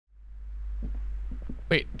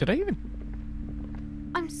Wait, did I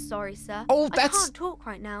even... I'm sorry, sir. Oh, I can't talk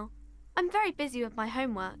right now. I'm very busy with my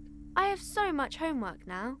homework. I have so much homework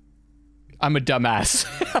now. I'm a dumbass.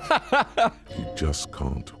 You just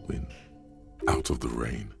can't win. Out of the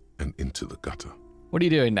rain and into the gutter. What are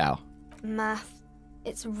you doing now? Math.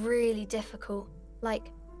 It's really difficult.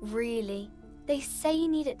 Like, really. They say you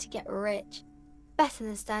need it to get rich. Better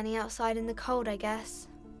than standing outside in the cold, I guess.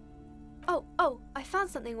 Oh, I found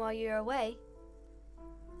something while you were away.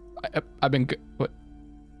 I've been... What?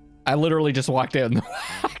 I literally just walked in.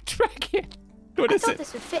 Track it. What is I thought it?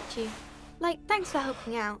 this would fit you. Like, thanks for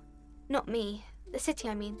helping out. Not me. The city,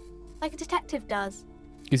 I mean. Like a detective does.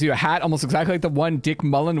 Gives you a hat almost exactly like the one Dick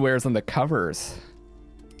Mullen wears on the covers.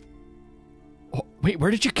 Oh, wait,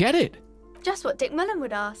 where did you get it? Just what Dick Mullen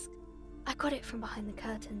would ask. I got it from behind the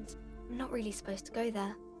curtains. I'm not really supposed to go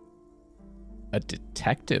there. A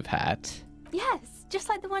detective hat? Yes, just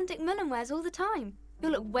like the one Dick Mullen wears all the time.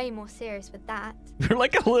 You'll look way more serious with that. You're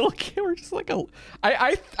like a little kid. We're just like a...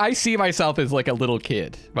 I see myself as like a little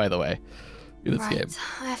kid, by the way, in this game.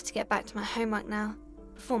 I have to get back to my homework now,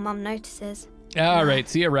 before Mum notices. All right,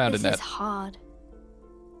 see you around in that. This is hard.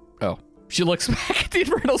 Oh, she looks back at the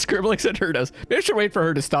infernal scribblings and her does. Maybe I should wait for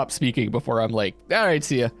her to stop speaking before I'm like, all right,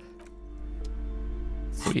 see ya.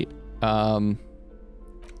 Sweet.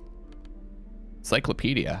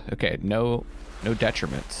 Encyclopedia. Okay, no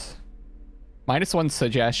detriments. -1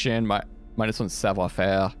 suggestion, -1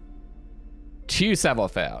 savoir-faire. 2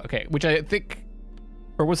 savoir-faire. Okay, which I think,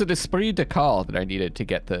 or was it esprit de corps that I needed to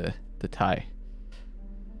get the tie?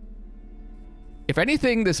 If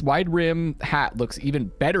anything, this wide rim hat looks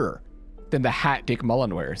even better than the hat Dick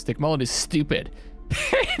Mullen wears. Dick Mullen is stupid.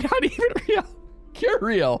 Not even real. You're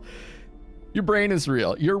real. Your brain is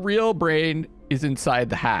real. Your real brain is inside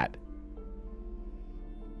the hat.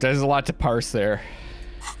 There's a lot to parse there.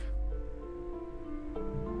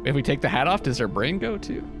 If we take the hat off, does her brain go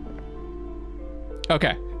too?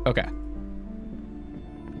 Okay.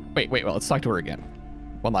 Wait, well, let's talk to her again.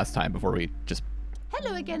 One last time before we just...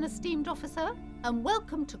 Hello again, esteemed officer, and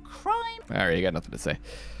welcome to Crime. All right, you got nothing to say.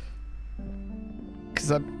 Because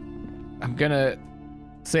I'm gonna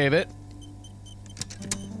save it.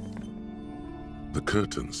 The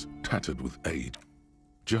curtains, tattered with age.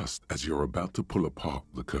 Just as you're about to pull apart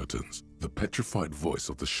the curtains, the petrified voice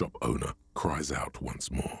of the shop owner cries out once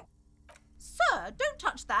more. Sir, don't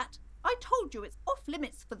touch that. I told you it's off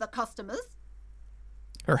limits for the customers.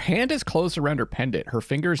 Her hand is closed around her pendant, her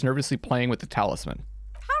fingers nervously playing with the talisman.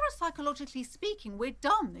 Parapsychologically speaking, we're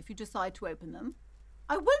done if you decide to open them.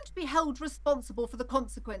 I won't be held responsible for the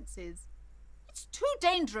consequences. It's too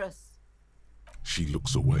dangerous. She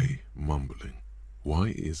looks away, mumbling.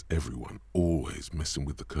 Why is everyone always messing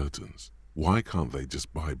with the curtains? Why can't they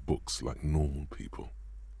just buy books like normal people?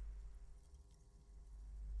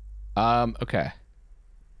 Okay.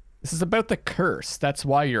 This is about the curse. That's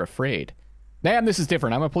why you're afraid. Ma'am, this is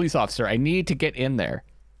different. I'm a police officer. I need to get in there.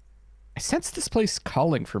 I sense this place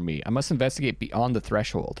calling for me. I must investigate beyond the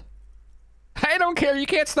threshold. I don't care. You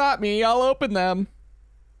can't stop me. I'll open them.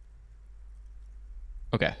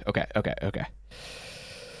 Okay.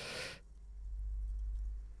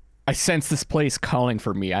 I sense this place calling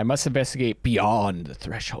for me. I must investigate beyond the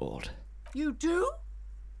threshold. You do?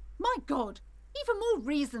 My God, even more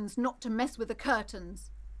reasons not to mess with the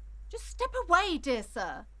curtains. Just step away, dear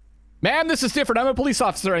sir. Ma'am, this is different. I'm a police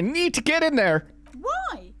officer. I need to get in there.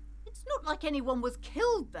 Why? It's not like anyone was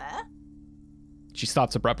killed there. She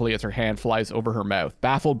stops abruptly as her hand flies over her mouth,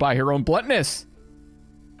 baffled by her own bluntness.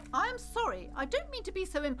 I'm sorry. I don't mean to be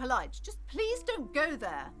so impolite. Just please don't go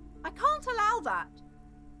there. I can't allow that.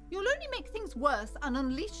 You'll only make things worse and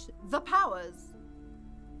unleash the powers.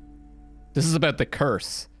 This is about the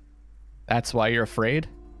curse. That's why you're afraid?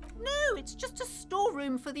 No, it's just a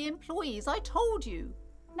storeroom for the employees. I told you.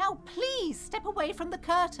 Now please step away from the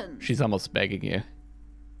curtain. She's almost begging you.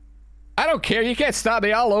 I don't care. You can't stop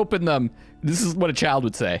me. I'll open them. This is what a child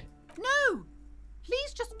would say. No.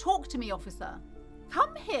 Please just talk to me, officer.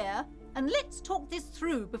 Come here and let's talk this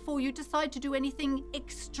through before you decide to do anything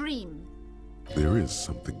extreme. There is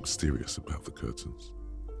something mysterious about the curtains.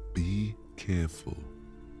 Be careful.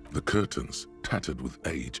 The curtains, tattered with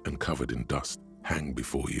age and covered in dust, hang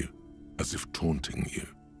before you, as if taunting you.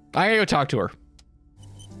 I gotta go talk to her.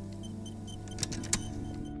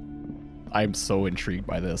 I'm so intrigued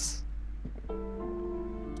by this.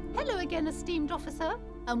 Hello again, esteemed officer,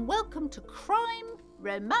 and welcome to Crime,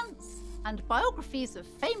 Romance, and Biographies of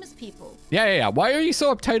Famous People. Yeah. Why are you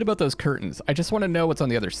so uptight about those curtains? I just want to know what's on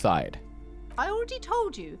the other side. I already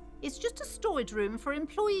told you, it's just a storage room for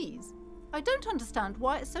employees. I don't understand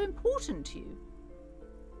why it's so important to you.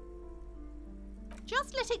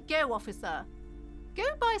 Just let it go, officer. Go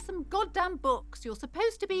buy some goddamn books. You're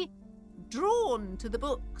supposed to be drawn to the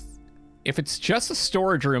books. If it's just a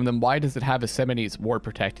storage room, then why does it have a Seminoles ward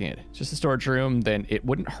protecting it? It's just a storage room, then it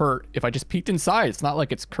wouldn't hurt if I just peeked inside. It's not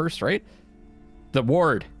like it's cursed, right? The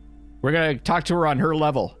ward. We're going to talk to her on her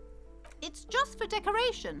level. It's just for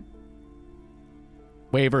decoration.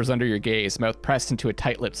 Wavers under your gaze, mouth pressed into a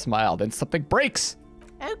tight-lipped smile. Then something breaks.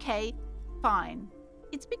 Okay, fine.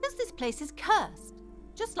 It's because this place is cursed.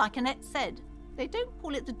 Just like Annette said, they don't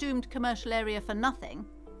call it the doomed commercial area for nothing.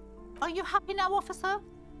 Are you happy now, officer?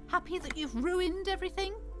 Happy that you've ruined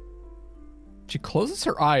everything? She closes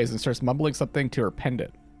her eyes and starts mumbling something to her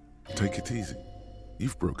pendant. Take it easy.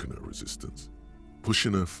 You've broken her resistance.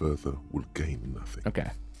 Pushing her further will gain nothing.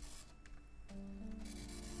 Okay.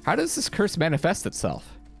 How does this curse manifest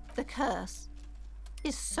itself? The curse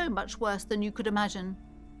is so much worse than you could imagine.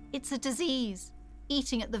 It's a disease,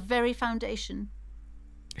 eating at the very foundation.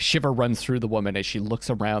 A shiver runs through the woman as she looks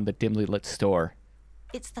around the dimly lit store.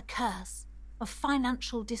 It's the curse of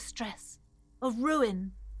financial distress, of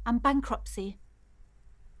ruin and bankruptcy.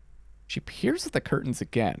 She peers at the curtains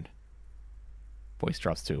again. Voice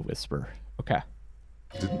drops to a whisper. Okay.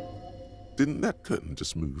 Didn't that curtain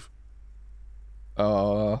just move?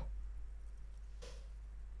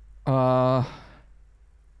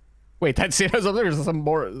 Wait, that's it. There's something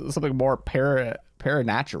more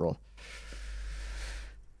paranatural.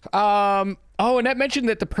 Oh, Annette mentioned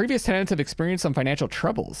that the previous tenants have experienced some financial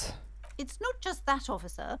troubles. It's not just that,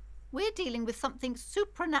 officer. We're dealing with something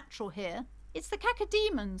supernatural here. It's the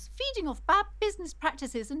cacodemons feeding off bad business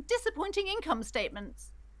practices and disappointing income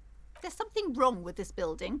statements. There's something wrong with this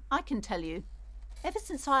building, I can tell you. Ever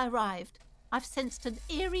since I arrived, I've sensed an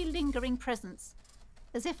eerie, lingering presence,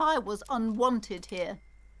 as if I was unwanted here.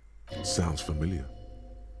 Sounds familiar.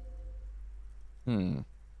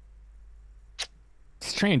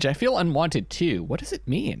 Strange. I feel unwanted too. What does it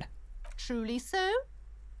mean? Truly so?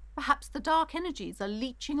 Perhaps the dark energies are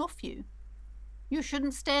leeching off you. You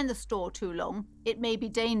shouldn't stay in the store too long. It may be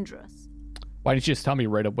dangerous. Why didn't you just tell me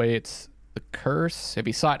right away it's the curse? Have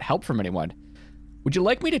you sought help from anyone? Would you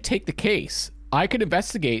like me to take the case? I could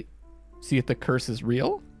investigate, see if the curse is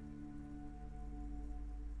real.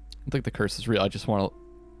 I don't think the curse is real. I just want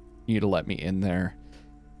you to let me in there.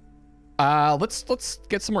 Let's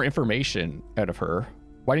get some more information out of her.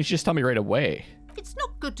 Why didn't you just tell me right away? It's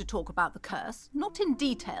not good to talk about the curse, not in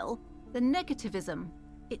detail. The negativism,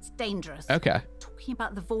 it's dangerous. Okay. Talking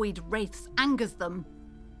about the void wraiths angers them.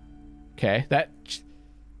 Okay, that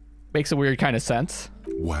makes a weird kind of sense.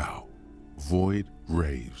 Wow. Void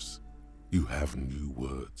raves. You have new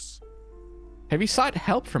words. Have you sought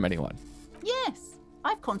help from anyone? Yes,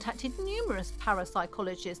 I've contacted numerous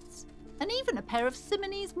parapsychologists and even a pair of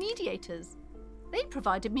Simonese mediators. They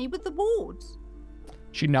provided me with the wards.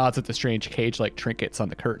 She nods at the strange cage-like trinkets on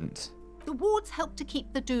the curtains. The wards help to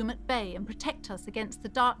keep the doom at bay and protect us against the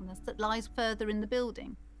darkness that lies further in the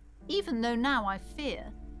building. Even though now I fear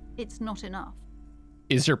it's not enough.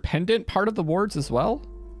 Is your pendant part of the wards as well?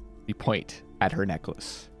 You point at her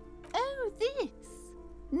necklace. Oh, this?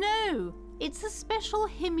 No, it's a special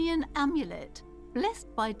Himian amulet,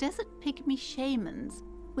 blessed by desert pygmy shamans,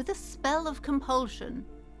 with a spell of compulsion.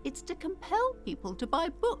 It's to compel people to buy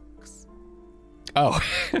books. Oh.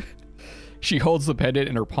 She holds the pendant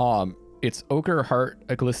in her palm. Its ochre heart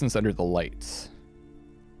glistens under the lights.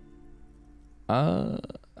 I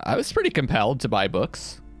was pretty compelled to buy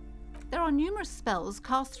books. There are numerous spells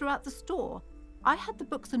cast throughout the store. I had the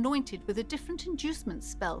books anointed with a different inducement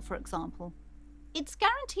spell, for example. It's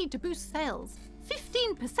guaranteed to boost sales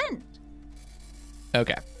 15%.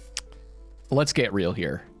 Okay. Let's get real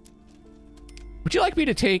here. Would you like me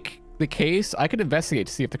to take the case? I could investigate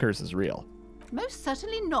to see if the curse is real. Most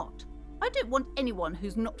certainly not. I don't want anyone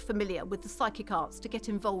who's not familiar with the psychic arts to get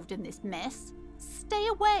involved in this mess. Stay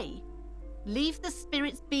away. Leave the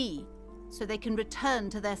spirits be, so they can return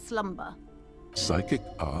to their slumber. Psychic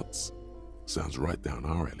arts? Sounds right down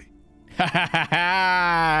our alley. Ha ha ha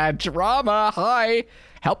ha! Drama! Hi!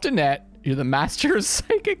 Help Annette. You're the master of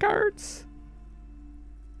psychic arts.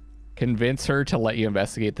 Convince her to let you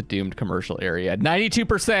investigate the doomed commercial area.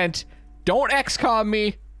 92%! Don't XCOM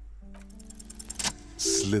me!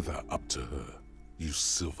 Slither up to her, you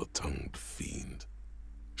silver-tongued fiend.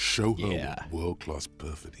 Show her what world-class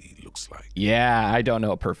perfidy looks like. Yeah, I don't know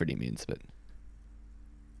what perfidy means, but...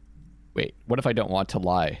 Wait, what if I don't want to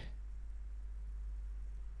lie?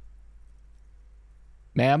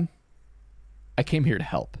 Ma'am, I came here to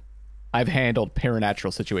help. I've handled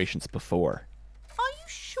paranatural situations before. Are you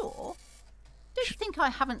sure? Don't you think I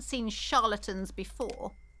haven't seen charlatans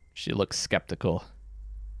before? She looks skeptical.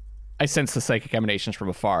 I sense the psychic emanations from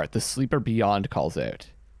afar. The sleeper beyond calls out.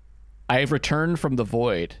 I have returned from the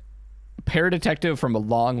void. A paradetective from a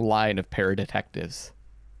long line of paradetectives.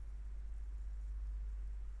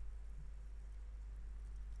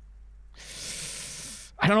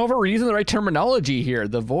 I don't know if we're using the right terminology here.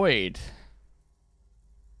 The void.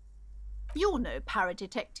 You're no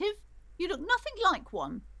paradetective. You look nothing like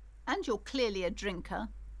one. And you're clearly a drinker.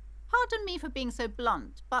 Pardon me for being so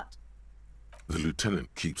blunt, but... The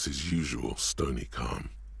lieutenant keeps his usual stony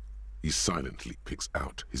calm. He silently picks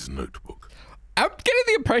out his notebook. I'm getting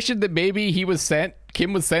the impression that maybe Kim was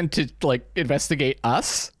sent to, like, investigate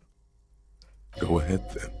us. Go ahead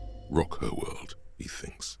then. Rock her world, he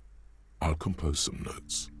thinks. I'll compose some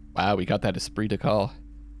notes. Wow, we got that esprit de corps.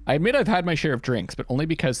 I admit I've had my share of drinks, but only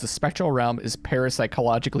because the spectral realm is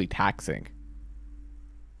parapsychologically taxing.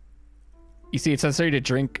 You see, it's necessary to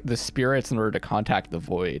drink the spirits in order to contact the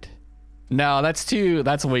void. No,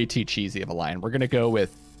 that's way too cheesy of a line. We're gonna go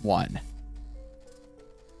with 1.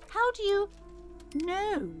 How do you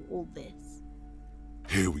know all this?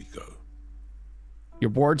 Here we go.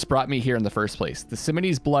 Your wards brought me here in the first place. The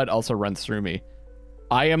Simone's blood also runs through me.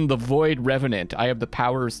 I am the Void Revenant. I have the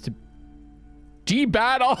powers to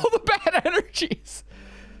debat all the bad energies.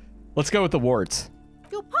 Let's go with the wards.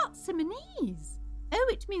 You're part Simonese. Oh,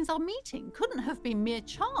 it means our meeting couldn't have been mere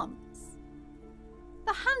chance.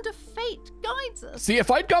 The hand of fate guides us. See, if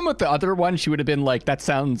I'd gone with the other one, she would have been like, that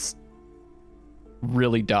sounds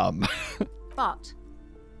really dumb. But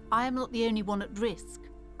I am not the only one at risk.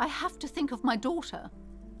 I have to think of my daughter.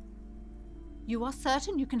 You are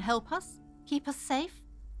certain you can help us? Keep us safe?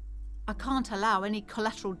 I can't allow any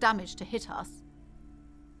collateral damage to hit us.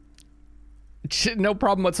 No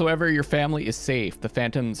problem whatsoever. Your family is safe. The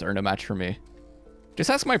phantoms are no match for me. Just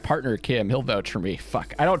ask my partner, Kim. He'll vouch for me.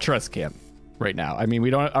 Fuck. I don't trust Kim right now. I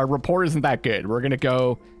mean, our rapport isn't that good. We're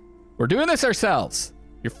doing this ourselves.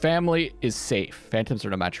 Your family is safe. Phantoms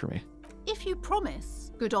are no match for me. If you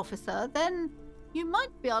promise, good officer, then you might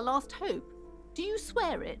be our last hope. Do you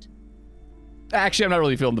swear it? Actually, I'm not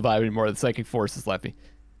really feeling the vibe anymore. The psychic force has left me.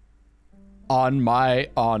 On my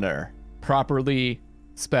honor. Properly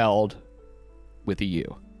spelled with a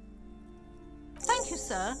U. Thank you,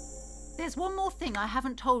 sir. There's one more thing I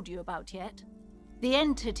haven't told you about yet. The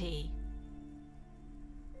entity.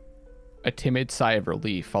 A timid sigh of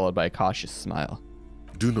relief followed by a cautious smile.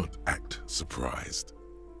 Do not act surprised.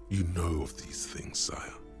 You know of these things,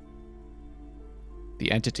 sire.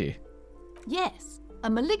 The entity. Yes, a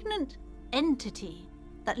malignant entity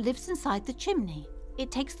that lives inside the chimney.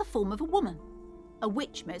 It takes the form of a woman. A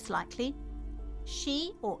witch, most likely.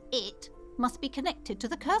 She or it must be connected to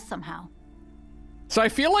the curse somehow. So I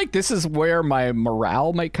feel like this is where my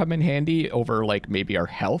morale might come in handy over, like, maybe our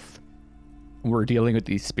health when we're dealing with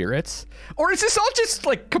these spirits. Or is this all just,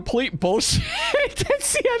 like, complete bullshit? I didn't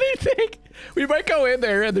see anything. We might go in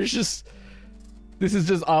there and this is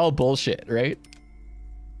just all bullshit, right?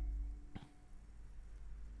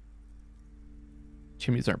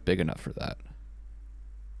 Chimneys aren't big enough for that.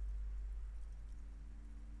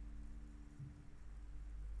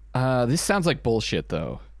 This sounds like bullshit,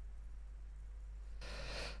 though.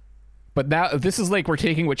 But now, this is like we're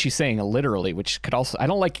taking what she's saying literally, which could also... I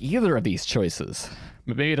don't like either of these choices.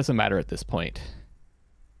 But maybe it doesn't matter at this point.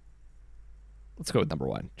 Let's go with number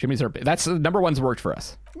 1. Chimneys are... That's... Number 1's worked for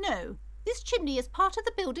us. No. This chimney is part of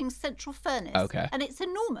the building's central furnace. Okay. And it's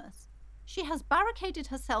enormous. She has barricaded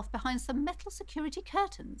herself behind some metal security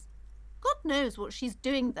curtains. God knows what she's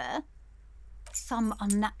doing there. Some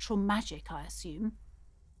unnatural magic, I assume.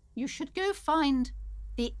 You should go find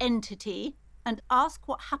the entity and ask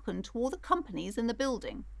what happened to all the companies in the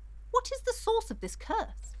building. What is the source of this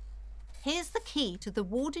curse? Here's the key to the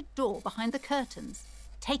warded door behind the curtains.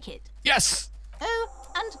 Take it. Yes!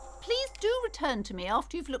 Oh, and please do return to me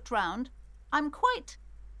after you've looked round. I'm quite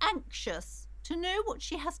anxious to know what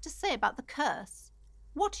she has to say about the curse.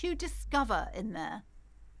 What you discover in there.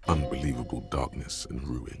 Unbelievable darkness and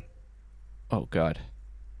ruin. Oh, God.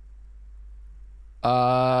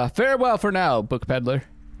 Farewell for now, book peddler.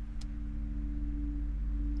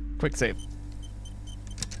 Quick save.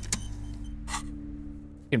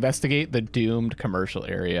 Investigate the doomed commercial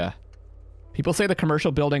area. People say the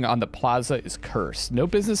commercial building on the plaza is cursed. No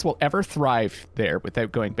business will ever thrive there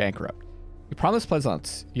without going bankrupt. You promise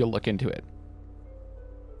Pleasance you'll look into it.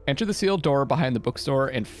 Enter the sealed door behind the bookstore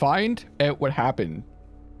and find out what happened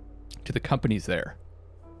to the companies there.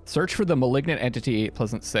 Search for the malignant entity.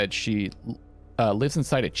 Pleasance said she lives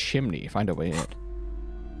inside a chimney. Find a way out.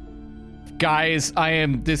 Guys,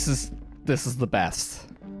 this is the best.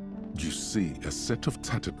 You see a set of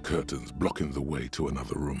tattered curtains blocking the way to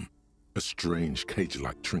another room. A strange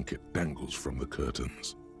cage-like trinket dangles from the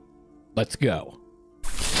curtains. Let's go.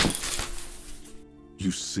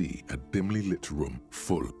 You see a dimly lit room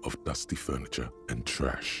full of dusty furniture and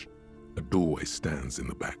trash. A doorway stands in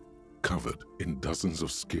the back, covered in dozens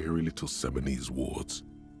of scary little Seminese wards,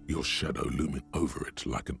 your shadow looming over it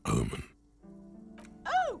like an omen.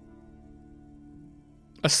 Oh!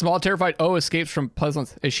 A small, terrified O escapes from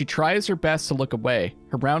Pleasance as she tries her best to look away,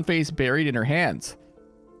 her brown face buried in her hands.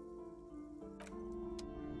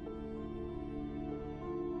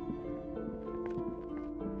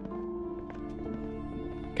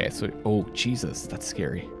 Okay, so, oh, Jesus, that's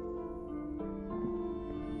scary.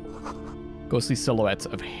 Ghostly silhouettes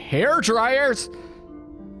of hair dryers.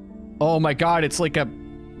 Oh my God, it's like a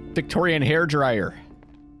Victorian hair dryer.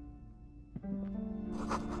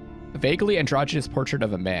 A vaguely androgynous portrait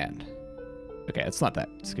of a man. Okay, it's not that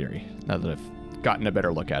scary now that I've gotten a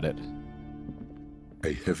better look at it.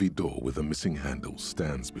 A heavy door with a missing handle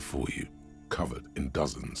stands before you, covered in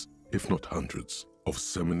dozens, if not hundreds, of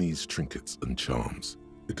Seminese trinkets and charms.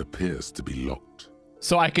 It appears to be locked.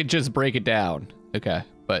 So I could just break it down. Okay,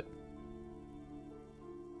 but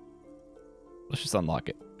let's just unlock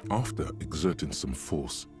it. After exerting some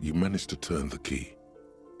force, you manage to turn the key.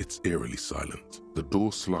 It's eerily silent. The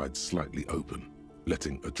door slides slightly open,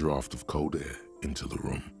 letting a draft of cold air into the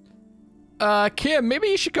room. Kim, maybe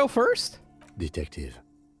you should go first? Detective,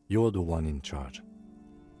 you're the one in charge.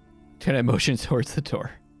 Can I motion towards the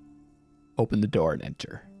door? Open the door and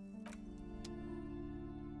enter.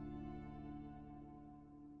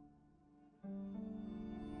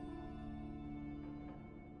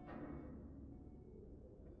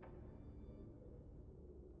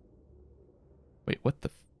 Wait, what the?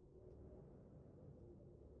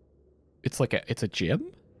 It's a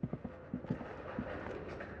gym?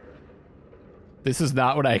 This is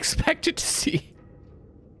not what I expected to see.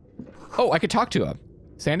 Oh, I could talk to him.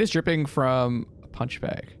 Sand is dripping from a punch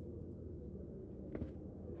bag.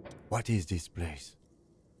 What is this place?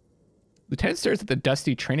 Lieutenant stares at the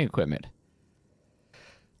dusty training equipment.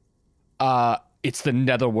 It's the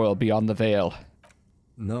netherworld beyond the veil.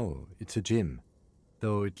 No, it's a gym.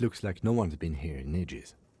 Though it looks like no one's been here in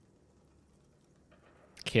ages.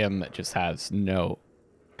 Kim just has no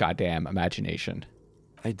goddamn imagination.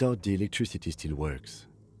 I doubt the electricity still works.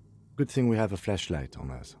 Good thing we have a flashlight on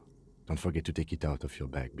us. Don't forget to take it out of your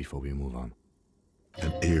bag before we move on.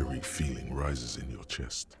 An eerie feeling rises in your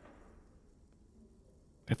chest.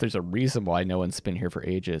 If there's a reason why no one's been here for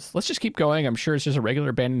ages. Let's just keep going. I'm sure it's just a regular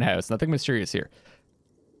abandoned house. Nothing mysterious here.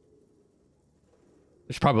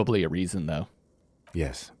 There's probably a reason, though.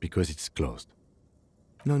 Yes, because it's closed.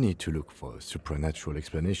 No need to look for supernatural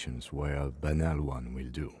explanations where a banal one will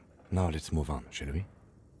do. Now let's move on, shall we?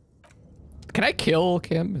 Can I kill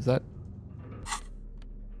Kim? Is that...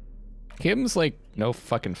 Kim's like no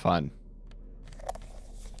fucking fun.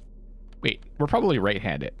 Wait, we're probably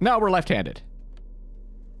right-handed. No, we're left-handed.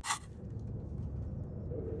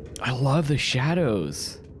 I love the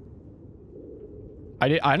shadows.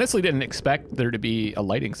 I honestly didn't expect there to be a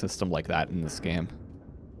lighting system like that in this game.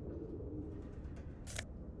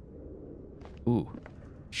 Ooh,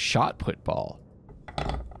 shot put ball.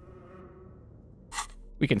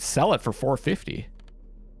 We can sell it for $4.50.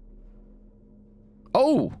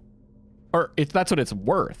 Oh, or if that's what it's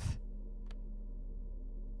worth.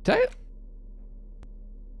 Did I?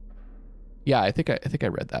 Yeah, I think I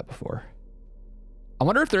read that before. I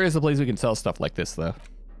wonder if there is a place we can sell stuff like this, though.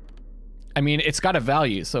 I mean, it's got a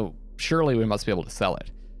value, so surely we must be able to sell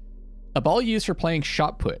it. A ball used for playing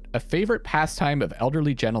shot put, a favorite pastime of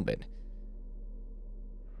elderly gentlemen.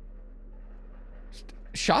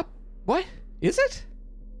 Shot? What? Is it?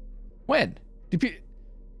 When?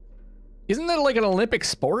 Isn't that like an Olympic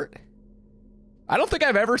sport? I don't think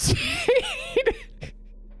I've ever seen it.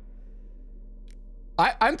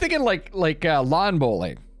 I'm thinking like lawn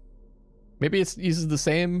bowling. Maybe it uses the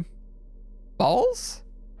same balls?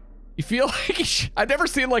 You feel like I've never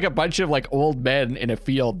seen like a bunch of like old men in a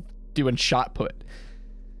field doing shot put.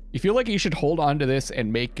 You feel like you should hold on to this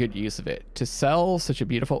and make good use of it. To sell such a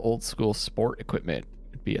beautiful old school sport equipment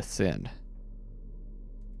would be a sin.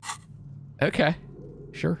 Okay,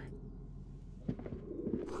 sure.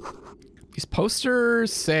 These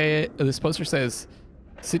posters say, this poster says,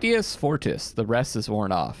 Sidious Fortis, the rest is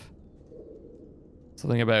worn off.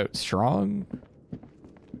 Something about strong?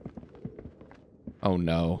 Oh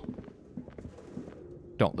no.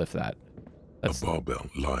 Don't lift that. That's... A barbell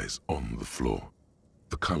lies on the floor.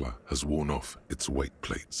 The color has worn off its weight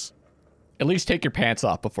plates. At least take your pants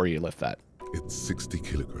off before you lift that. It's 60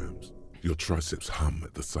 kilograms. Your triceps hum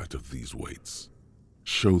at the sight of these weights.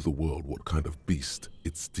 Show the world what kind of beast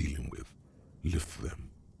it's dealing with. Lift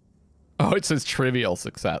them. Oh, it says trivial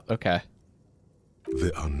success. Okay.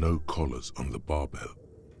 There are no collars on the barbell.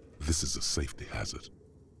 This is a safety hazard.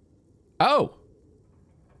 Oh!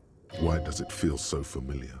 Why does it feel so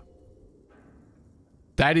familiar?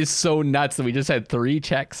 That is so nuts that we just had 3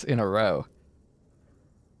 checks in a row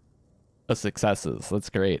of successes. That's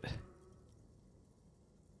great.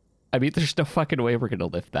 I mean, there's no fucking way we're gonna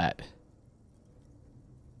lift that.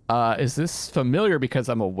 Is this familiar because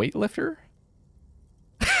I'm a weightlifter?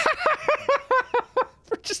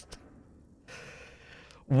 Just...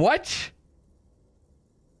 What?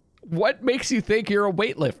 What makes you think you're a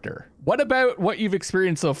weightlifter? What about what you've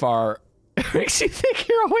experienced so far makes you think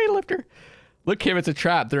you're a weightlifter? Look, Kim, it's a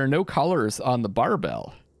trap. There are no colors on the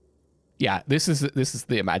barbell. Yeah, this is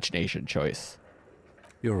the imagination choice.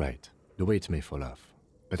 You're right. The weight may fall off.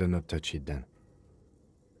 Better not touch it then.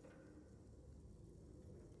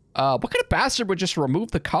 What kind of bastard would just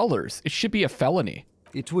remove the colors? It should be a felony.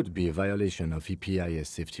 It would be a violation of EPIS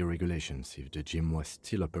safety regulations if the gym was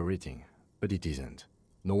still operating, but it isn't.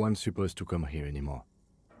 No one's supposed to come here anymore.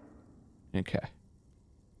 Okay.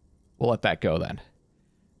 We'll let that go then.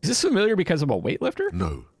 Is this familiar because I'm a weightlifter?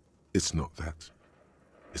 No, it's not that.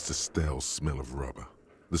 It's the stale smell of rubber,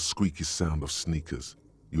 the squeaky sound of sneakers,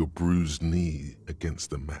 your bruised knee against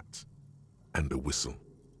the mat, and a whistle.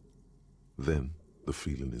 Then the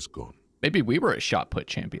feeling is gone. Maybe we were a shot put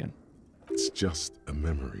champion. It's just a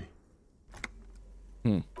memory.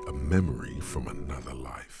 A memory from another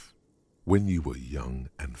life. When you were young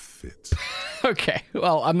and fit. Okay,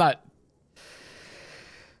 well, I'm not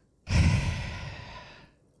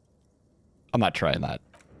trying that.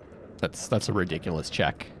 That's a ridiculous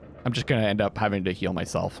check. I'm just gonna end up having to heal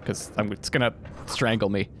myself because it's gonna strangle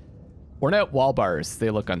me. Worn out wall bars,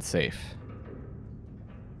 they look unsafe.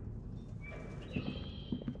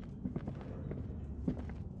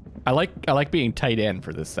 I like being tight end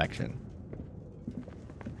for this section.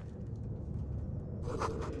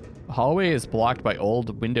 The hallway is blocked by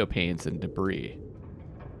old window panes and debris.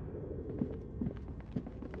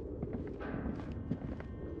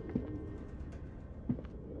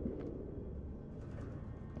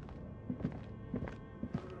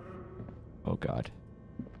 Oh God.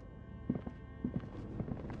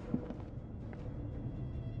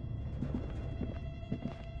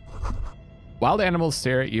 Wild animals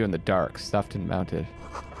stare at you in the dark, stuffed and mounted.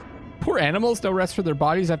 Poor animals, no rest for their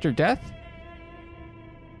bodies after death?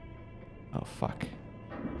 Oh, fuck.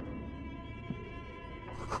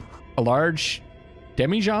 A large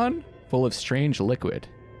demijohn full of strange liquid.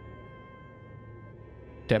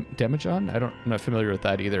 Demijohn? I'm not familiar with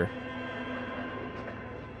that either.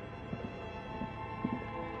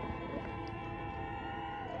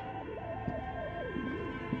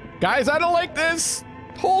 Guys, I don't like this!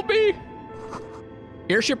 Hold me!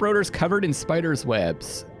 Airship rotors covered in spiders'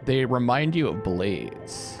 webs. They remind you of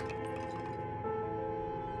blades.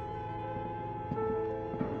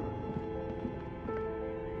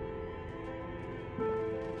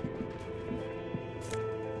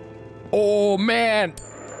 Oh, man!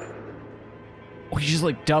 We just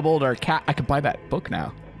like doubled our cat. I could buy that book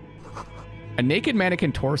now. A naked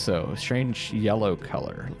mannequin torso, strange yellow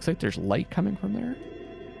color. Looks like there's light coming from there.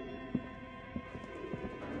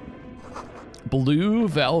 Blue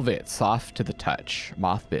velvet, soft to the touch,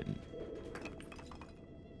 moth bitten.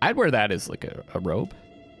 I'd wear that as like a robe.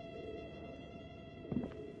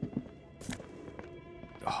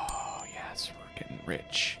 Oh yes, we're getting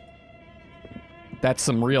rich. That's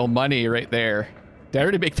some real money right there. Did I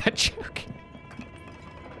already make that joke?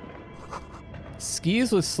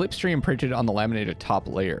 Skis with slipstream printed on the laminated top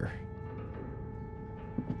layer.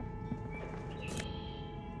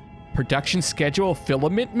 Production schedule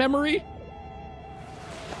filament memory?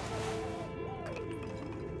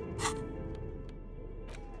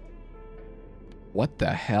 What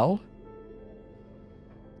the hell?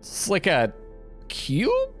 It's like a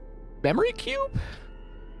cube? Memory cube?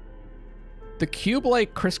 The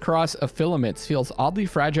cube-like crisscross of filaments feels oddly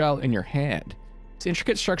fragile in your hand. Its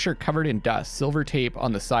intricate structure covered in dust. Silver tape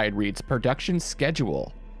on the side reads, production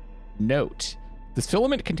schedule. Note. This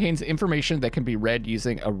filament contains information that can be read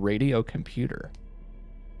using a radio computer.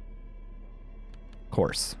 Of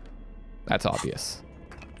course. That's obvious.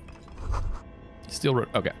 Still,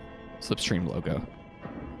 okay. Slipstream logo.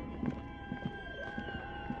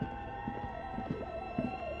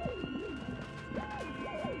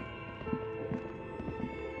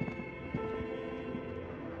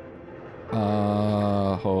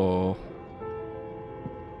 Oh.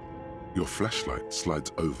 Your flashlight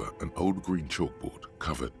slides over an old green chalkboard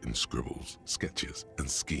covered in scribbles, sketches, and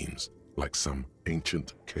schemes like some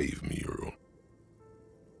ancient cave mural.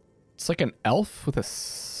 It's like an elf with a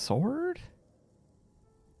sword?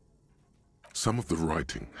 Some of the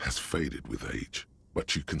writing has faded with age,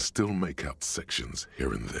 but you can still make out sections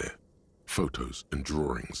here and there. Photos and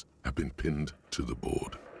drawings have been pinned to the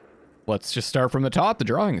board. Let's just start from the top, the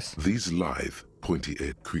drawings. These lithe,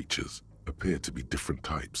 pointy-eared creatures appear to be different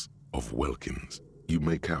types of welkins. You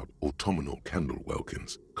make out autumnal candle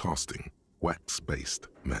welkins casting wax-based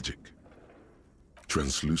magic.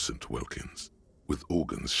 Translucent welkins with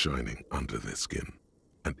organs shining under their skin,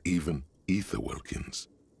 and even ether welkins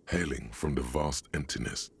hailing from the vast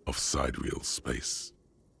emptiness of sidereal space.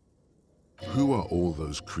 Who are all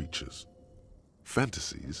those creatures?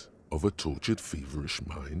 Fantasies of a tortured, feverish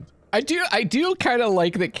mind? I do kind of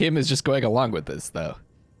like that Kim is just going along with this, though.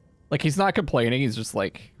 Like, he's not complaining. He's just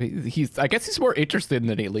like, I guess he's more interested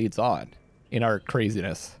than he leads on in our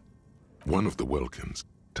craziness. One of the welkins,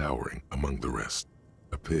 towering among the rest,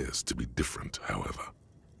 appears to be different, however.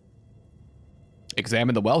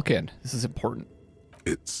 Examine the welkin. This is important.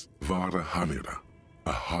 It's Vaarahamira,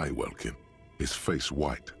 a high welkin, his face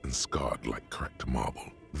white and scarred like cracked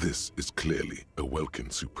marble. This is clearly a welkin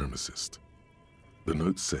supremacist. The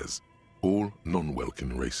note says, all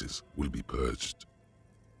non-welkin races will be purged.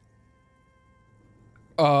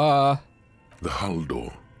 The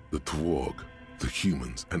Haldor, the Twarg, the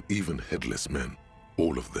humans, and even headless men,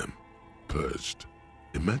 all of them, purged.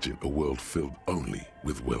 Imagine a world filled only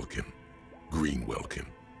with welkin, green welkin,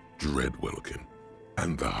 dread welkin,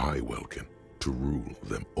 and the high welkin to rule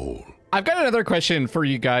them all. I've got another question for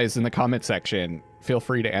you guys in the comment section. Feel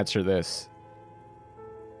free to answer this.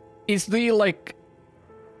 Is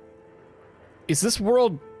this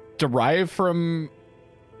world derived from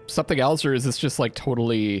something else, or is this just like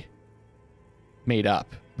totally made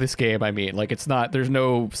up? This game, I mean, like, it's not, there's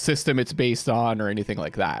no system it's based on or anything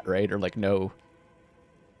like that, right? Or like no,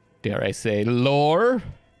 dare I say, lore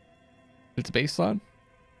it's based on?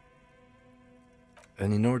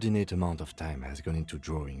 An inordinate amount of time has gone into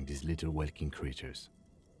drawing these little welkin creatures.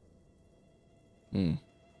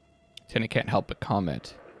 Tenny can't help but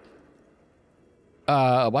comment.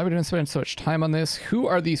 Why would anyone spend so much time on this? Who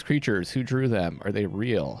are these creatures? Who drew them? Are they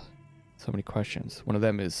real? So many questions. One of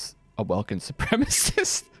them is a welkin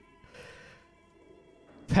supremacist.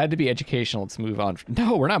 It had to be educational. Let's move on.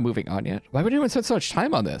 No, we're not moving on yet. Why would anyone spend so much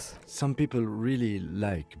time on this? Some people really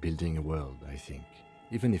like building a world, I think,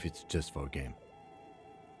 even if it's just for a game.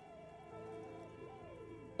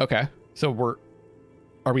 Okay, so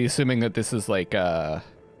are we assuming that this is like a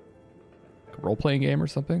role-playing game or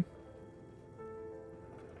something?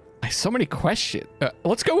 I have so many questions.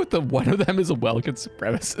 Let's go with the one of them is a welkin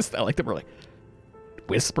supremacist. I like that we're like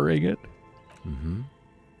whispering it.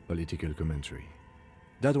 Political commentary.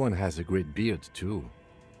 That one has a great beard too.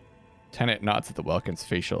 Tenet nods at the welkin's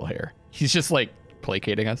facial hair. He's just like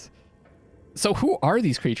placating us. So who are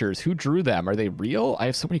these creatures? Who drew them? Are they real? I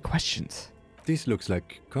have so many questions. This looks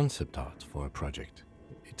like concept art for a project.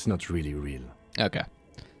 It's not really real. Okay.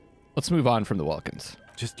 Let's move on from the welkins.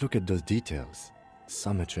 Just look at those details.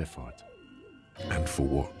 So much effort. And for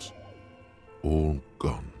what? All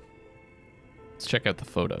gone. Let's check out the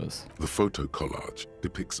photos. The photo collage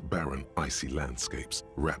depicts barren, icy landscapes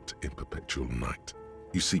wrapped in perpetual night.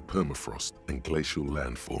 You see permafrost and glacial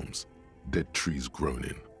landforms, dead trees grown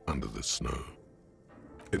in under the snow.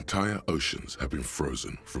 Entire oceans have been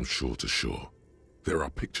frozen from shore to shore. There are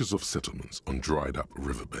pictures of settlements on dried up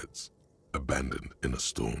riverbeds, abandoned in a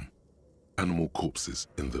storm. Animal corpses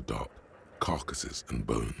in the dark, carcasses and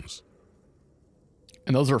bones.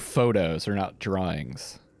 And those are photos, they're not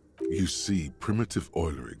drawings. You see primitive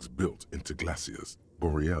oil rigs built into glaciers,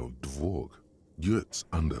 boreal dvorg, yurts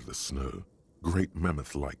under the snow, great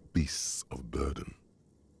mammoth-like beasts of burden.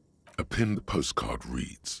 A pinned postcard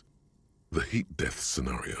reads, "The heat death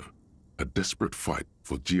scenario, a desperate fight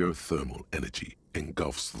for geothermal energy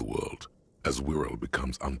engulfs the world as Wirral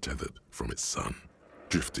becomes untethered from its sun,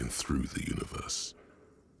 drifting through the universe."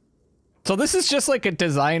 So this is just like a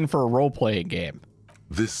design for a role-playing game.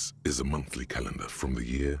 This is a monthly calendar from the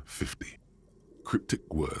year 50.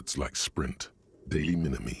 Cryptic words like sprint, daily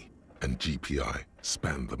minimi, and GPI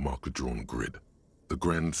span the marker-drawn grid, the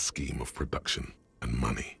grand scheme of production and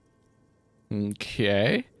money.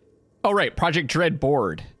 Okay. Oh, right. Project Dread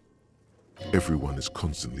board. Everyone is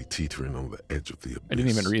constantly teetering on the edge of the abyss. I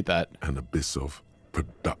didn't even read that. An abyss of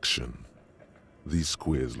production. These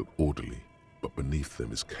squares look orderly, but beneath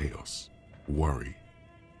them is chaos, worry,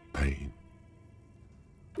 pain.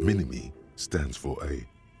 Minimi stands for a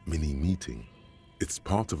mini-meeting. It's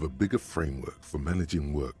part of a bigger framework for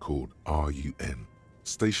managing work called RUN.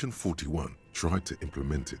 Station 41 tried to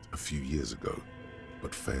implement it a few years ago,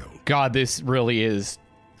 but failed. God, this really is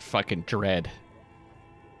fucking dread.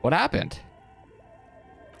 What happened?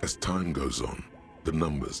 As time goes on, the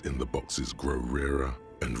numbers in the boxes grow rarer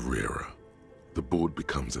and rarer. The board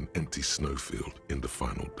becomes an empty snowfield in the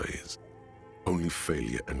final days. Only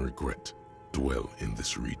failure and regret dwell in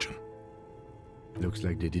this region. Looks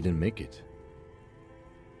like they didn't make it.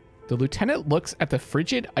 The lieutenant looks at the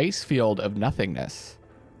frigid ice field of nothingness.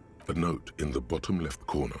 A note in the bottom left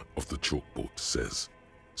corner of the chalkboard says,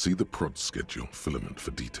 "See the prod schedule filament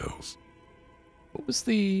for details." What was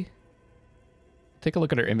the... Take a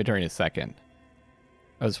look at our inventory in a second.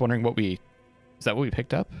 I was wondering what we... Is that what we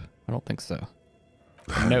picked up? I don't think so.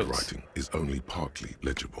 The Notes. handwriting is only partly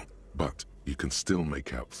legible, but you can still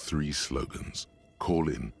make out 3 slogans: "Call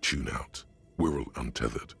in, tune out," "Wirral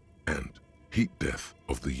untethered," and "Heat death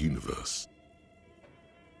of the universe."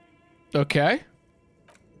 Okay.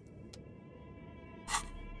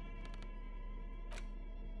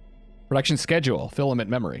 Production schedule, filament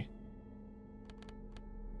memory.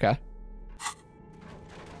 Okay.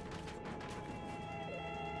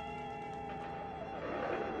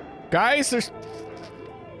 Guys, there's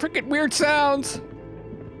freaking weird sounds.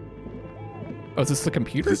 Oh, is this the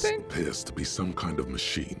computer This thing? appears to be some kind of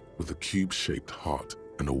machine with a cube-shaped heart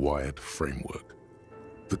and a wired framework.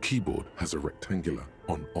 The keyboard has a rectangular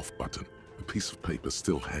on-off button. A piece of paper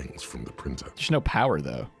still hangs from the printer. There's no power,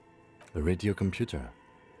 though. The radio computer.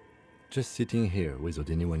 Just sitting here without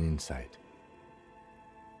anyone inside.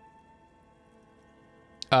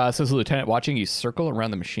 Says the lieutenant watching you circle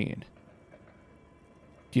around the machine.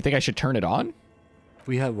 Do you think I should turn it on?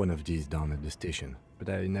 We have one of these down at the station, but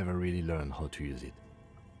I never really learned how to use it.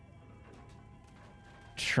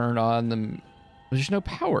 Turn on the... There's no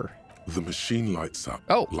power. The machine lights up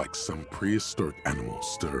like some prehistoric animal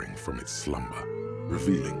stirring from its slumber,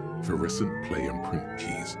 revealing fluorescent play and print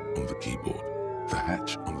keys on the keyboard. The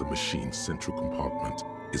hatch on the machine's central compartment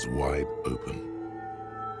is wide open.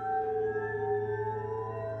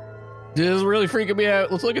 This is really freaking me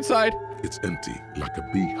out. Let's look inside. It's empty, like a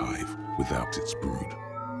beehive without its brood.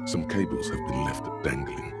 Some cables have been left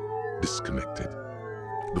dangling, disconnected.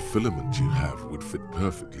 The filament you have would fit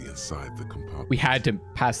perfectly inside the compartment. We had to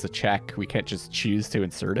pass the check. We can't just choose to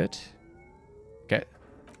insert it. Okay.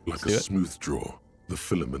 Like a smooth draw, the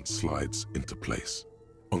filament slides into place.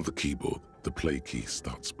 On the keyboard, the play key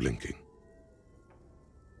starts blinking.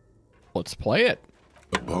 Let's play it.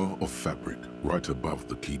 A bar of fabric right above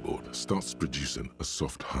the keyboard starts producing a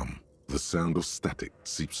soft hum. The sound of static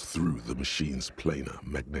seeps through the machine's planar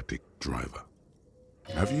magnetic driver.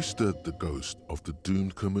 Have you stirred the ghost of the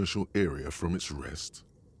doomed commercial area from its rest?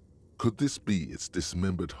 Could this be its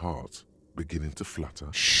dismembered heart beginning to flutter?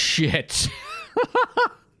 Shit.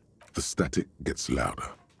 The static gets louder,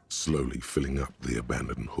 slowly filling up the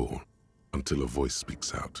abandoned hall, until a voice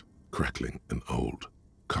speaks out, crackling and old,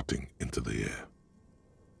 cutting into the air.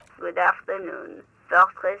 Good afternoon.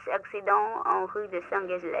 Fortress accident en rue de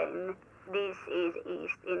Saint-Ghislaine. This is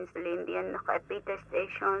East Insulindian Repeat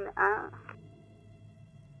Station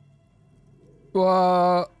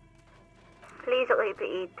 1. Please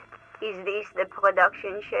repeat. Is this the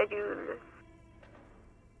production schedule?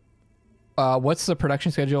 What's the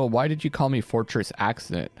production schedule? Why did you call me Fortress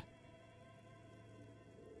Accident?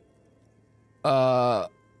 What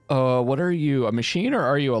are you, a machine or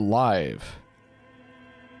are you alive?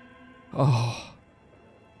 Oh.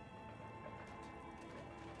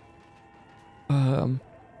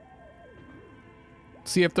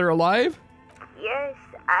 See if they're alive? Yes,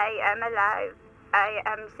 I am alive. I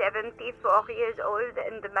am 74 years old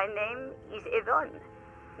and my name is Yvonne.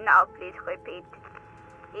 Now please repeat.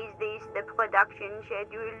 Is this the production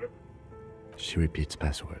schedule? She repeats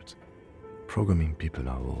passwords. Programming people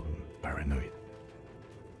are all paranoid.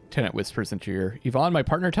 Lieutenant whispers into your ear. Yvonne, my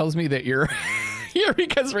partner tells me that you're here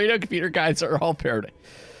because radio computer guys are all paranoid.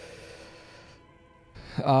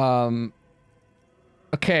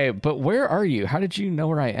 Okay, but where are you? How did you know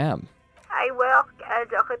where I am? I work as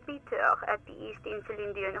a repeater at the East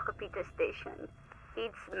Insulindian Repeater Station.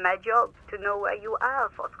 It's my job to know where you are,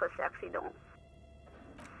 Fortress Accident.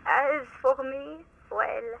 As for me,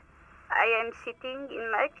 well, I am sitting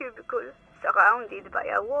in my cubicle, surrounded by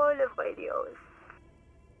a wall of radios.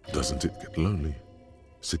 Doesn't it get lonely,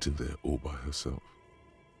 sitting there all by herself?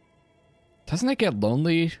 Doesn't it get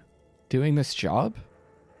lonely doing this job?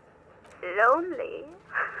 Lonely?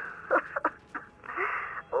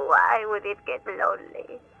 Why would it get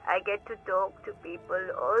lonely? I get to talk to people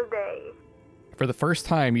all day. For the first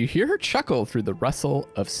time, you hear her chuckle through the rustle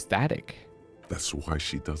of static. That's why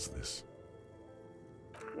she does this.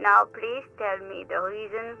 Now please tell me the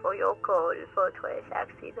reason for your call, Fortress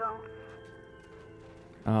Accident.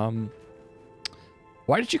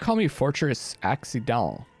 Why did you call me Fortress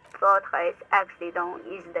Accident? Fortress Accident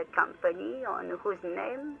is the company on whose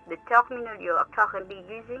name the terminal you are currently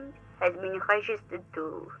using has been registered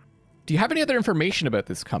to. Do you have any other information about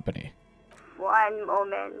this company? One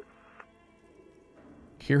moment.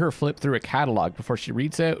 Hear her flip through a catalog before she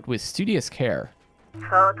reads out with studious care.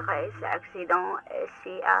 Fortress Accident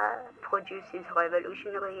SCA produces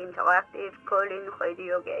revolutionary interactive call-in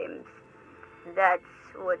radio games. That's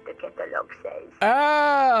what the catalog says.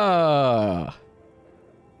 Ah!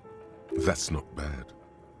 That's not bad.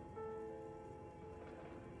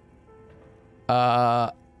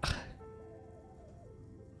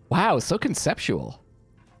 Wow, so conceptual.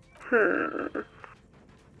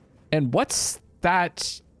 And what's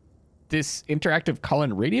that? This interactive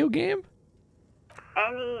call-in radio game?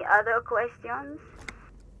 Any other questions?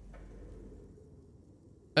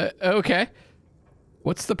 Okay.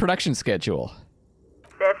 What's the production schedule?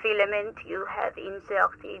 The filament you have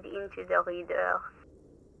inserted into the reader.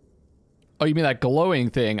 Oh, you mean that glowing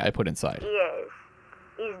thing I put inside? Yes.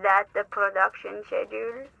 Is that the production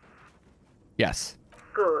schedule? Yes.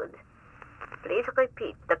 Good. Please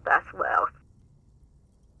repeat the password.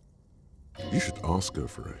 You should ask her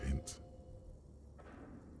for a hint.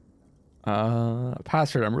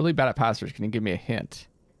 Password. I'm really bad at passwords. Can you give me a hint?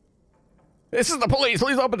 This is the police.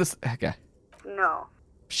 Please open this. Okay. No.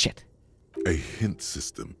 Shit. A hint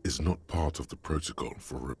system is not part of the protocol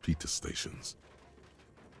for repeater stations.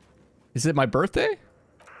 Is it my birthday?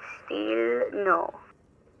 Still no.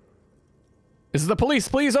 This is the police.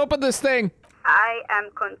 Please open this thing. I am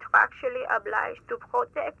contractually obliged to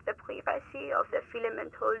protect the privacy of the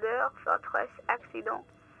filament holder, Fortress Accident.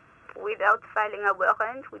 Without filing a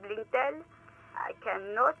warrant with Lintel, I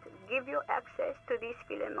cannot give you access to this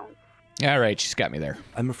filament. All right, she's got me there.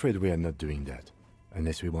 I'm afraid we are not doing that,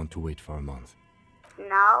 unless we want to wait for a month.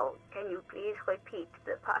 Now, can you please repeat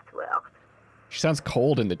the password? She sounds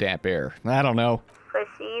cold in the damp air. I don't know.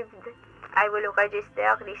 Received. I will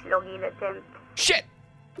register this login attempt. Shit!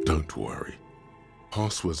 Don't worry.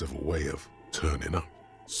 Passwords have a way of turning up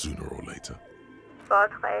sooner or later.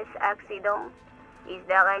 Fortress Accident. Is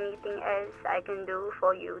there anything else I can do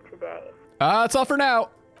for you today? That's all for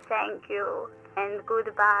now. Thank you, and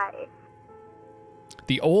goodbye.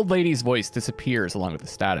 The old lady's voice disappears along with the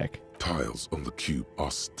static. Tiles on the cube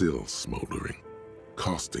are still smoldering,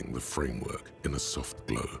 casting the framework in a soft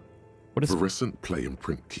glow. What is? Fluorescent play and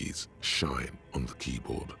print keys shine on the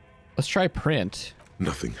keyboard. Let's try print.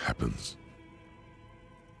 Nothing happens.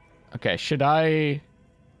 Okay, should I?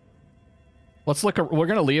 Let's look. We're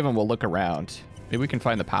gonna leave and we'll look around. Maybe we can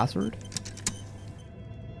find the password.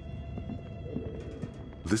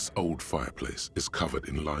 This old fireplace is covered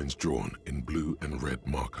in lines drawn in blue and red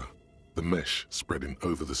marker, the mesh spreading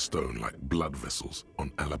over the stone like blood vessels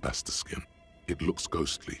on alabaster skin. It looks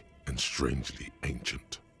ghostly and strangely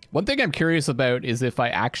ancient. One thing I'm curious about is if I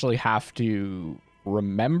actually have to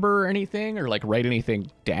remember anything or like write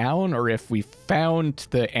anything down, or if we found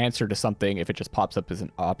the answer to something, if it just pops up as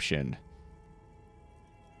an option.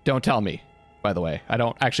 Don't tell me, by the way. I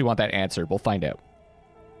don't actually want that answer. We'll find out.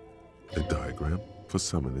 A diagram for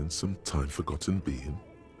summoning some time-forgotten being.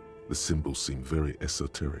 The symbols seem very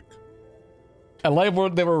esoteric. I like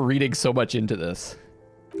when they were reading so much into this.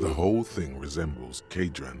 The whole thing resembles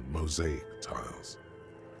Kadran mosaic tiles.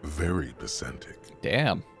 Very pesantic.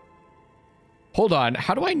 Damn. Hold on.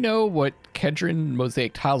 How do I know what Kedron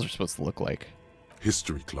mosaic tiles are supposed to look like?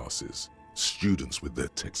 History classes, students with their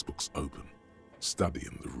textbooks open,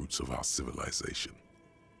 studying the roots of our civilization.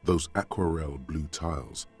 Those aquarelle blue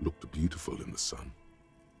tiles looked beautiful in the sun.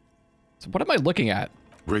 So what am I looking at?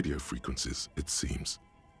 Radio frequencies, it seems.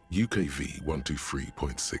 UKV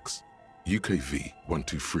 123.6, UKV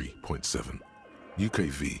 123.7,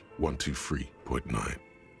 UKV 123.9.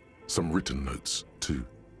 Some written notes, too.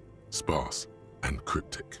 Sparse and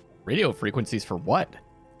cryptic. Radio frequencies for what?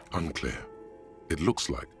 Unclear. It looks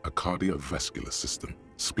like a cardiovascular system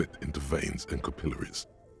split into veins and capillaries.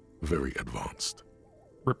 Very advanced.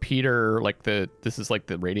 Repeater, like this is like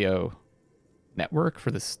the radio network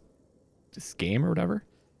for this game or whatever.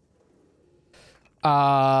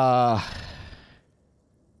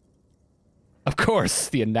 Of course,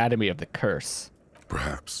 the anatomy of the curse.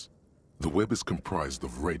 Perhaps. The web is comprised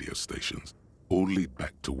of radio stations, all lead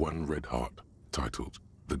back to one red heart, titled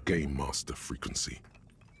the Game Master Frequency.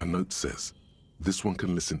 A note says, this one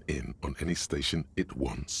can listen in on any station it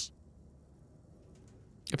wants.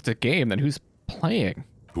 If it's a game, then who's playing?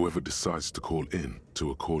 Whoever decides to call in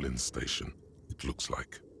to a call-in station, it looks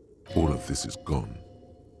like. All of this is gone.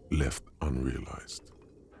 left unrealized.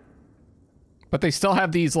 But they still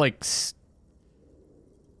have these, like...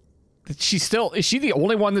 Is she the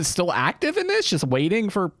only one that's still active in this? Just waiting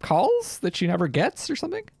for calls that she never gets or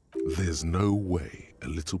something? There's no way a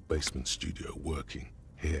little basement studio working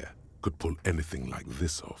here could pull anything like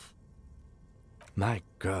this off. My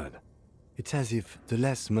God. It's as if the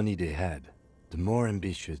less money they had, the more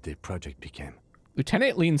ambitious their project became.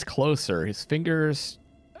 Lieutenant leans closer, his fingers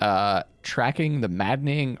tracking the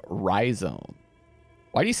maddening rhizome.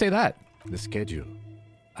 Why do you say that? The schedule.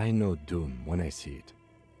 I know doom when I see it.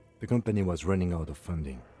 The company was running out of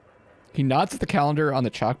funding. He nods at the calendar on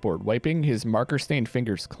the chalkboard, wiping his marker-stained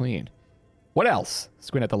fingers clean. What else?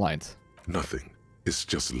 Squint at the lines. Nothing. It's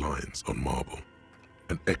just lines on marble.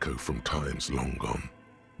 An echo from times long gone.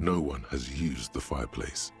 No one has used the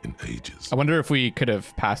fireplace in ages. I wonder if we could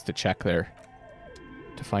have passed a check there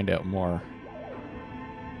to find out more.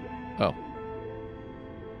 Oh.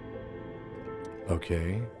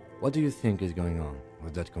 Okay. What do you think is going on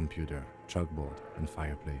with that computer, chalkboard, and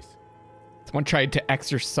fireplace? Someone tried to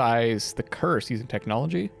exorcise the curse using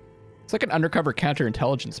technology. It's like an undercover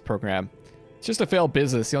counterintelligence program. It's just a failed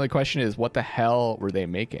business. The only question is, what the hell were they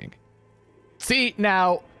making? See,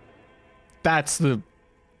 now, that's the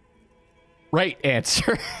right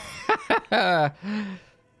answer.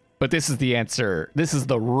 But this is the answer. This is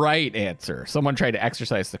the right answer. Someone tried to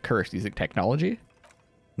exorcise the curse using technology?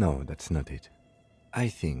 No, that's not it. I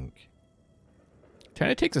think...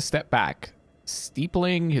 China takes a step back,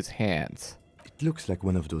 steepling his hands. It looks like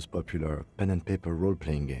one of those popular pen and paper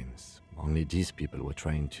role-playing games. Only these people were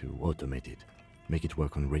trying to automate it, make it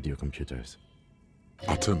work on radio computers.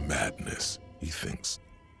 Utter madness, he thinks,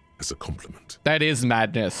 as a compliment. That is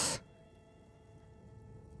madness.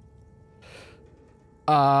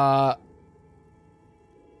 And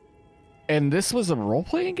this was a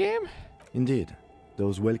role-playing game? Indeed.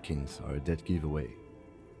 Those Welkins are a dead giveaway.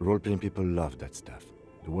 Role-playing people love that stuff.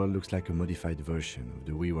 The world looks like a modified version of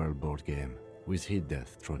the We World board game, with hit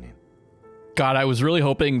death thrown in. God, I was really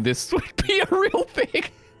hoping this would be a real thing.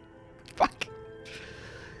 Fuck.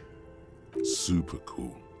 Super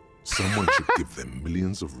cool. Someone should give them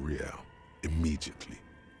millions of real immediately.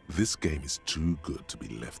 This game is too good to be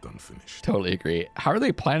left unfinished. Totally agree. How are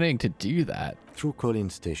they planning to do that? Through call-in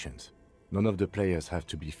stations. None of the players have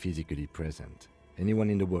to be physically present. Anyone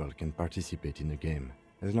in the world can participate in the game,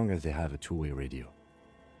 as long as they have a two-way radio.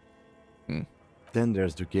 Then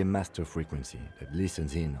there's the game master frequency that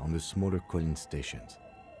listens in on the smaller call-in stations.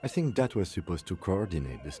 I think that was supposed to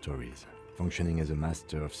coordinate the stories, functioning as a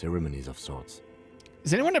master of ceremonies of sorts.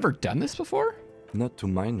 Has anyone ever done this before? Not to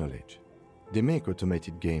my knowledge. They make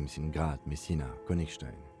automated games in Graz, Messina,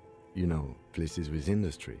 Königstein. You know, places with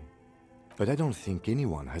industry. But I don't think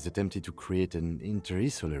anyone has attempted to create an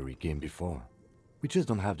interinsulary game before. We just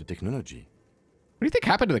don't have the technology. What do you think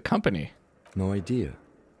happened to the company? No idea.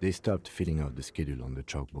 They stopped filling out the schedule on the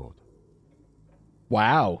chalkboard.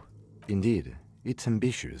 Wow. Indeed, it's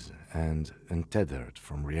ambitious and untethered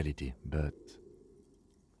from reality, but...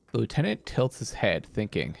 The lieutenant tilts his head,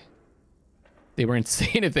 thinking. They were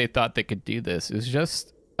insane if they thought they could do this. It was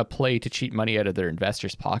just a play to cheat money out of their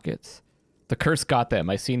investors' pockets. The curse got them.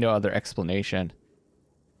 I see no other explanation.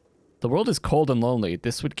 The world is cold and lonely.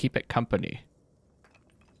 This would keep it company.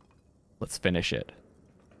 Let's finish it.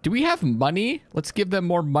 Do we have money? Let's give them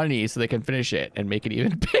more money so they can finish it and make it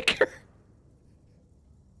even bigger.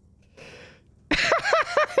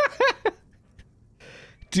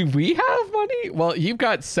 Do we have money? Well, you've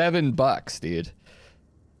got $7, dude.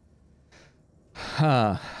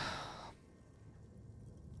 Huh.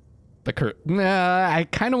 I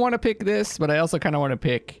kind of want to pick this, but I also kind of want to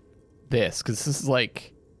pick this because this is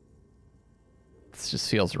like... This just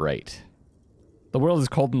feels right. The world is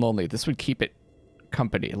cold and lonely. This would keep it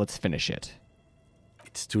company. Let's finish it.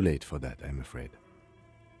 It's too late for that, I'm afraid.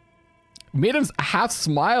 Made him half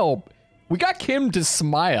smile. We got Kim to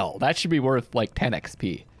smile. That should be worth like 10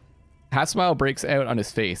 XP. Half smile breaks out on his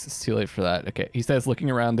face. It's too late for that. Okay. He says, looking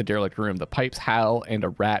around the derelict room. The pipes howl and a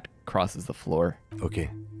rat crosses the floor. Okay,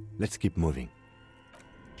 let's keep moving.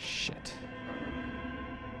 Shit.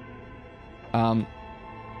 Maybe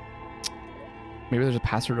there's a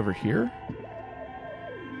password over here?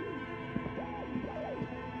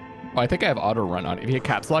 Oh, I think I have auto run on it. If you hit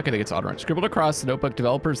caps lock, I think it's auto run. Scribbled across the notebook,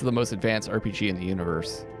 developers of the most advanced RPG in the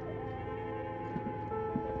universe.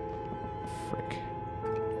 Frick.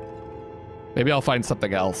 Maybe I'll find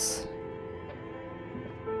something else.